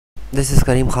This is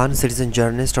Karim Khan, citizen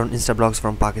journalist on Instablogs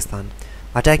from Pakistan.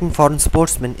 Attacking foreign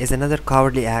sportsmen is another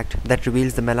cowardly act that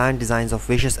reveals the malign designs of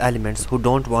vicious elements who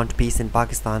don't want peace in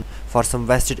Pakistan for some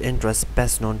vested interests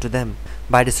best known to them.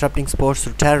 By disrupting sports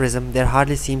through terrorism, there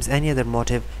hardly seems any other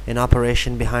motive in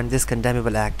operation behind this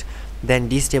condemnable act than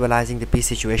destabilizing the peace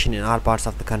situation in all parts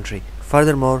of the country.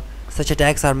 Furthermore, such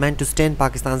attacks are meant to stain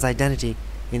Pakistan's identity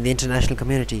in the international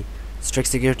community. Strict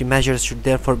security measures should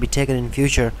therefore be taken in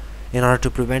future in order to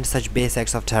prevent such base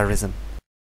acts of terrorism.